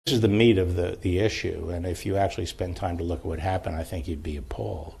This is the meat of the issue, and if you actually spend time to look at what happened, I think you'd be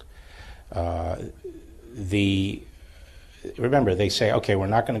appalled. Remember, they say, okay, we're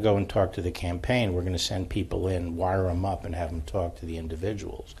not going to go and talk to the campaign. We're going to send people in, wire them up, and have them talk to the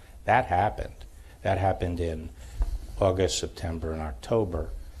individuals. That happened. That happened in August, September, and October,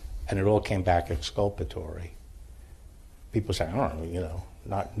 and it all came back exculpatory. People say, I don't know,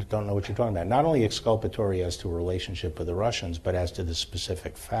 don't know what you're talking about. Not only exculpatory as to a relationship with the Russians, but as to the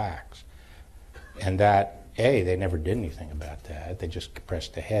specific facts. And that, A, they never did anything about that. They just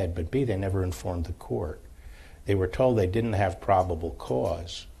pressed ahead. But B, they never informed the court. They were told they didn't have probable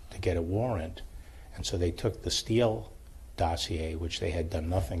cause to get a warrant, and so they took the Steele dossier, which they had done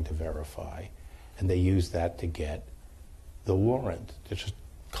nothing to verify, and they used that to get the warrant, to just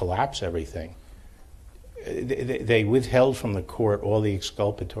collapse everything. They withheld from the court all the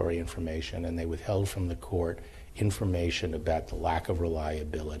exculpatory information, and they withheld from the court information about the lack of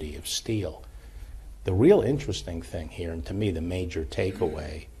reliability of Steele. The real interesting thing here, and to me the major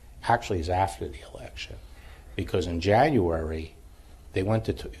takeaway, actually is after the election. Because in January, they went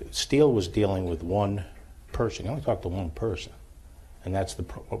to, Steele was dealing with one person. He only talked to one person. And that's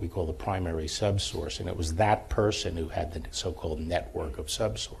what we call the primary subsource. And it was that person who had the so-called network of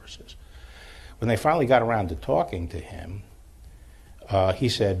subsources. When they finally got around to talking to him, he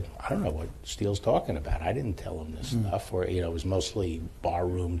said, I don't know what Steele's talking about. I didn't tell him this stuff. Or, it was mostly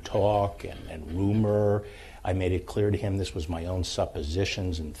barroom talk and rumor. I made it clear to him this was my own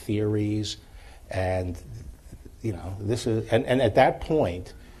suppositions and theories. And this is, and at that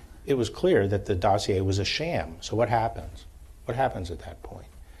point, it was clear that the dossier was a sham. So what happens? What happens at that point?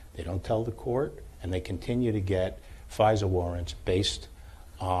 They don't tell the court, and they continue to get FISA warrants based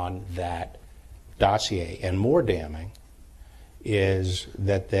on that dossier. And more damning is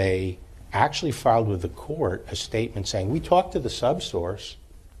that they actually filed with the court a statement saying, we talked to the subsource,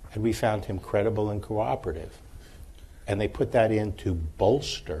 and we found him credible and cooperative. And they put that in to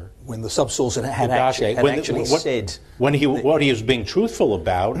bolster when the subsource had actually said what he was being truthful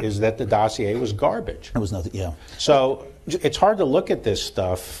about is that the dossier was garbage. There was nothing, yeah. So it's hard to look at this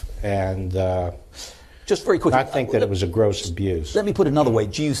stuff and just very quickly, not think that it was a gross abuse. Let me put it another way.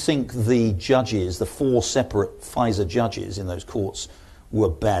 Do you think the judges, the 4 separate FISA judges in those courts, were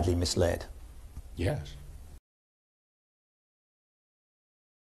badly misled? Yes.